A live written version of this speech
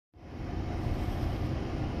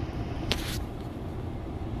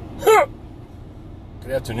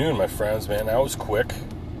Good afternoon, my friends, man. That was quick.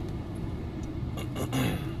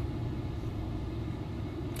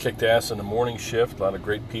 Kicked ass in the morning shift. A lot of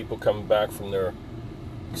great people coming back from their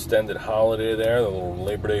extended holiday there, the little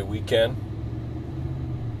Labor Day weekend.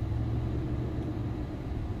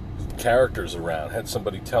 Some characters around. Had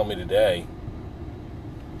somebody tell me today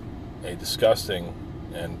a disgusting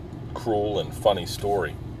and cruel and funny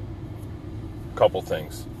story. Couple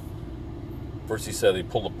things. First, he said he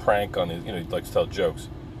pulled a prank on his, he likes to tell jokes.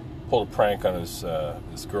 Pulled a prank on his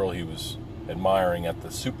this girl he was admiring at the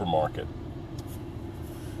supermarket.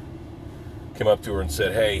 Came up to her and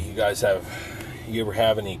said, "Hey, you ever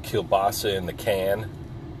have any kielbasa in the can?"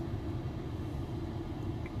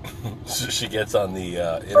 So she gets on the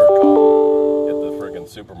intercom at the friggin'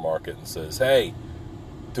 supermarket and says, "Hey,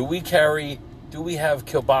 do we have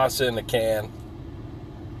kielbasa in the can?"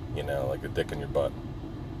 Like a dick in your butt.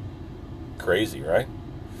 Crazy, right?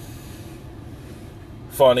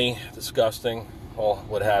 Funny, disgusting, well,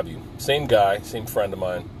 what have you. Same guy, same friend of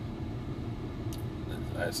mine.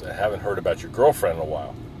 I haven't heard about your girlfriend in a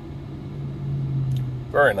while.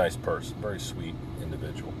 Very nice person, very sweet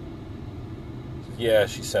individual. Yeah,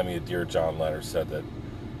 she sent me a Dear John letter, said that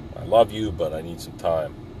I love you, but I need some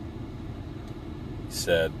time. He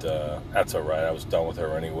said, that's all right, I was done with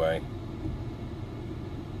her anyway.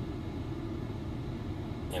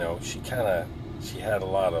 She had a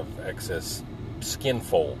lot of excess skin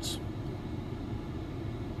folds.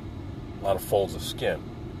 A lot of folds of skin.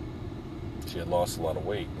 She had lost a lot of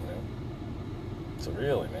weight, So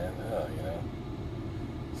really, man,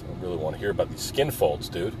 So I don't really want to hear about these skin folds,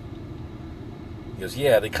 dude. He goes,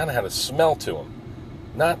 yeah, they kind of had a smell to them.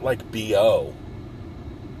 Not like B.O.,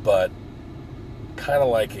 but kind of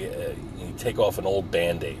like you take off an old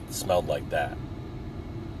Band-Aid. It smelled like that.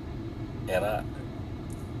 And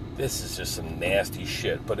this is just some nasty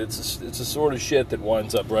shit, but it's a sort of shit that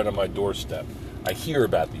winds up right on my doorstep. I hear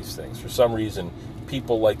about these things. For some reason,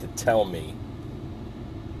 people like to tell me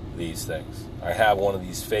these things. I have one of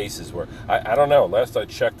these faces where, I don't know, last I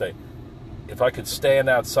checked, if I could stand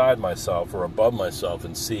outside myself or above myself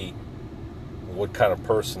and see what kind of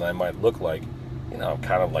person I might look like, I'm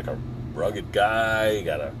kind of like a rugged guy,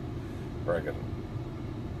 got a friggin'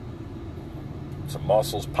 some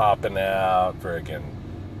muscles popping out, friggin'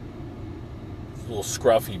 little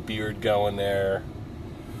scruffy beard going there.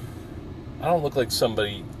 I don't look like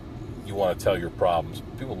somebody you want to tell your problems.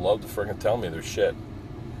 People love to friggin' tell me their shit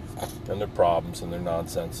and their problems and their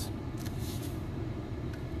nonsense.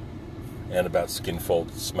 And about skin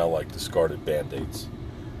folds that smell like discarded Band-Aids.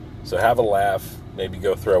 So have a laugh, maybe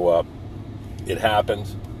go throw up. It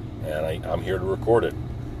happened, and I'm here to record it.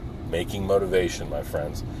 Making motivation, my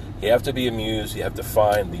friends. You have to be amused, you have to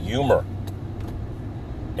find the humor,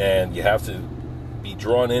 and you have to be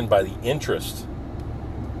drawn in by the interest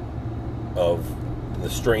of the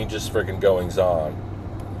strangest freaking goings-on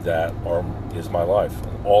that is my life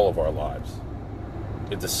and all of our lives.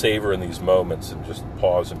 You have to savor in these moments and just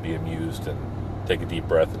pause and be amused and take a deep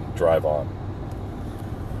breath and drive on.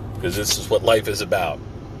 Because this is what life is about.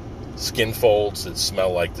 Skin folds that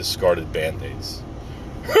smell like discarded Band-Aids.